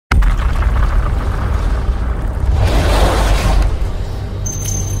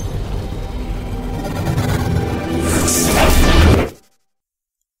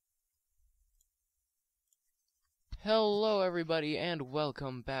Hello everybody and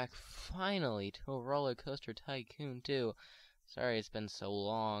welcome back finally to Rollercoaster Tycoon 2. Sorry it's been so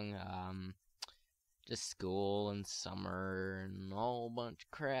long, just school and summer and a whole bunch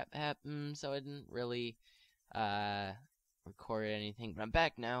of crap happened, so I didn't really, record anything, but I'm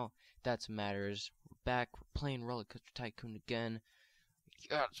back now. That's what matters. We're back, we're playing Rollercoaster Tycoon again.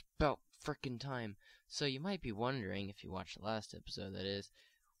 Yeah, it's about frickin' time. So you might be wondering, if you watched the last episode that is,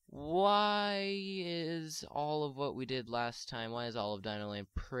 why is all of what we did last time, why is all of Dinoland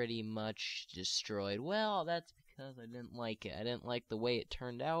pretty much destroyed? Well, that's because I didn't like it. I didn't like the way it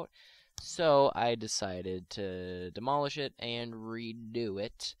turned out, so I decided to demolish it and redo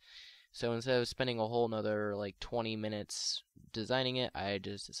it. So instead of spending a whole nother, 20 minutes designing it, I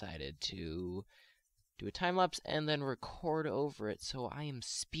just decided to do a time-lapse and then record over it. So I am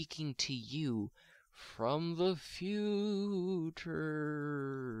speaking to you from the future.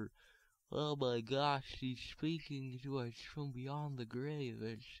 Oh my gosh, he's speaking to us from beyond the grave.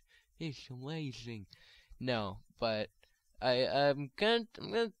 It's amazing. No, but I'm gonna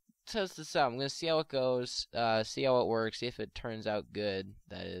test this out. I'm gonna see how it goes, see how it works, see if it turns out good,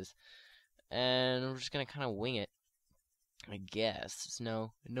 that is. And we're just gonna kinda wing it, I guess. It's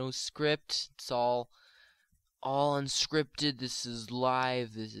no script, it's all unscripted. This is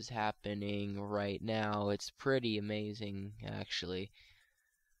live. This is happening right now. It's pretty amazing, actually.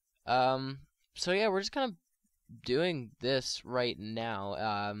 So yeah, we're just kind of doing this right now.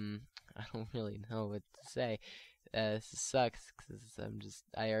 I don't really know what to say. This sucks because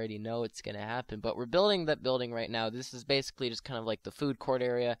I already know it's gonna happen. But we're building that building right now. This is basically just kind of like the food court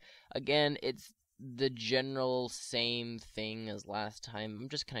area. Again, it's the general same thing as last time. I'm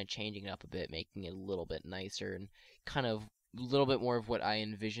just kind of changing it up a bit, making it a little bit nicer and kind of a little bit more of what I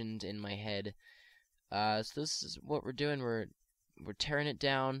envisioned in my head. So this is what we're doing. We're tearing it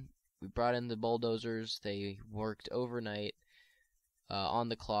down. We brought in the bulldozers. They worked overnight, on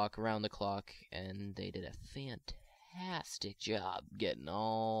the clock, around the clock, and they did a fantastic job getting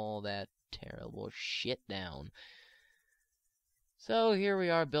all that terrible shit down. So here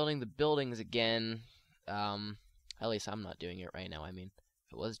we are building the buildings again. At least I'm not doing it right now. I mean,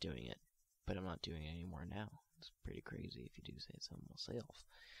 I was doing it, but I'm not doing it anymore now. It's pretty crazy if you do say so myself.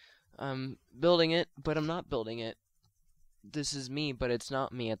 I'm building it, but I'm not building it. This is me, but it's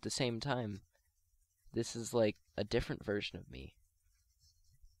not me at the same time. This is like a different version of me.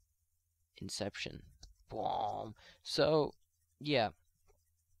 Inception. Boom. So, yeah.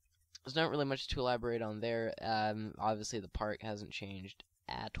 There's not really much to elaborate on there. Obviously the park hasn't changed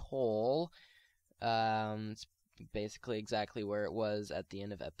at all. It's basically exactly where it was at the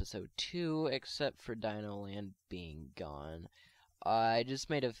end of episode 2, except for Dinoland being gone. I just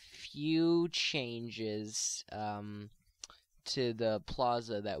made a few changes, to the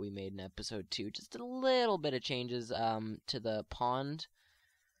plaza that we made in episode 2. Just a little bit of changes, to the pond,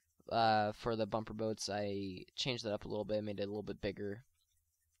 for the bumper boats. I changed that up a little bit, made it a little bit bigger.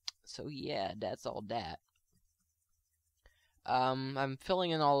 So yeah, that's all that. I'm filling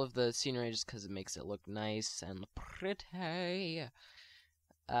in all of the scenery just because it makes it look nice and pretty.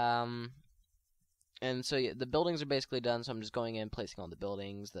 And so yeah, the buildings are basically done, so I'm just going in, placing all the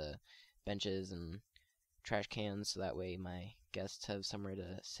buildings, the benches, and trash cans, so that way my guests have somewhere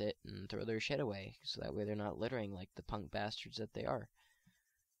to sit and throw their shit away, so that way they're not littering like the punk bastards that they are.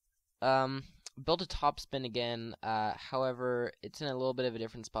 Built a top spin again, however, it's in a little bit of a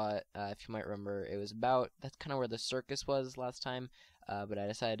different spot. If you might remember, it was that's kind of where the circus was last time, but I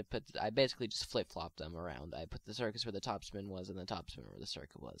decided to I basically just flip-flopped them around. I put the circus where the top spin was, and the top spin where the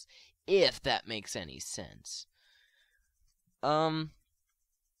circus was, if that makes any sense. Yeah,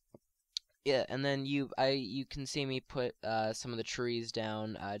 and then you can see me put, some of the trees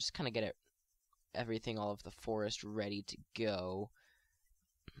down, just kind of get everything, all of the forest ready to go.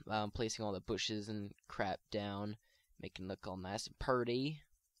 Placing all the bushes and crap down, making it look all nice and pretty.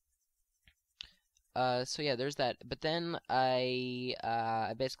 So yeah, there's that. But then I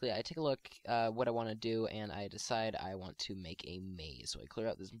take a look what I want to do, and I decide I want to make a maze. So I clear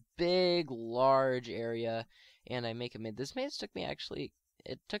out this big, large area, and I make a maze. This maze took me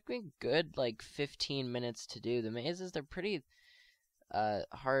it took me good 15 minutes to do. The mazes, they're pretty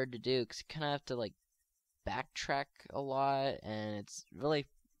hard to do because you kind of have to backtrack a lot, and it's really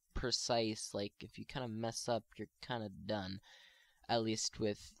precise. If you kind of mess up, you're kind of done, at least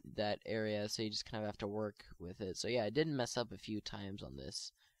with that area, so you just kind of have to work with it. So yeah, I did mess up a few times on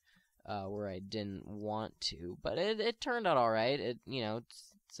this, where I didn't want to, but it turned out alright.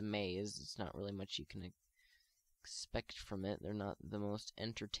 It's a maze. It's not really much you can expect from it. They're not the most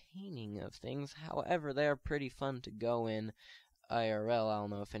entertaining of things, however, they are pretty fun to go in. IRL. I don't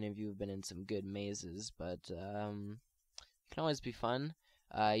know if any of you have been in some good mazes, but it can always be fun.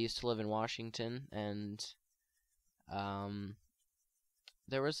 I used to live in Washington, and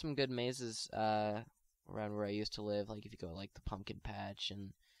there were some good mazes around where I used to live. Like if you go like the Pumpkin Patch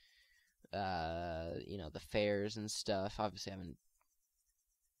and the fairs and stuff. Obviously,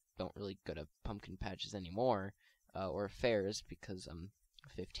 don't really go to pumpkin patches anymore or fairs because I'm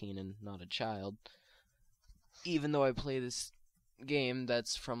 15 and not a child. Even though I play this game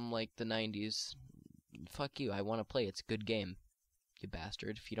that's from like the 90s, fuck you. I want to play. It's a good game, you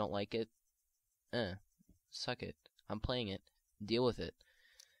bastard. If you don't like it, suck it. I'm playing it. Deal with it.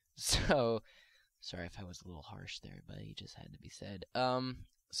 So, sorry if I was a little harsh there, but it just had to be said.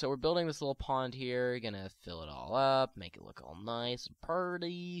 So we're building this little pond here. Gonna fill it all up, make it look all nice and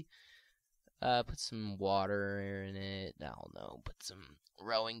pretty. Put some water in it. I don't know. Put some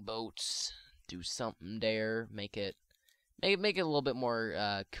rowing boats. Do something there. Make it a little bit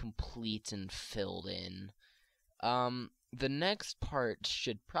more complete and filled in. The next part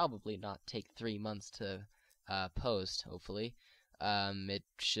should probably not take 3 months to post. Hopefully, it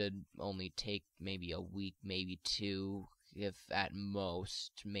should only take maybe a week, maybe 2. If at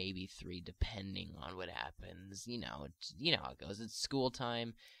most, maybe 3, depending on what happens. You know how it goes. It's school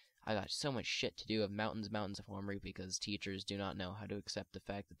time. I got so much shit to do of mountains of homework because teachers do not know how to accept the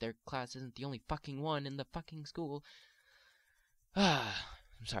fact that their class isn't the only fucking one in the fucking school.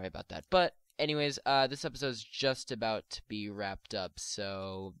 I'm sorry about that. But anyways, this episode's just about to be wrapped up,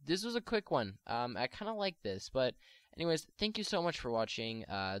 so this was a quick one. I kind of like this, but anyways, thank you so much for watching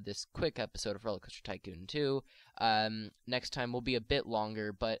this quick episode of Rollercoaster Tycoon 2. Next time will be a bit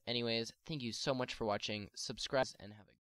longer, but anyways, thank you so much for watching. Subscribe and have a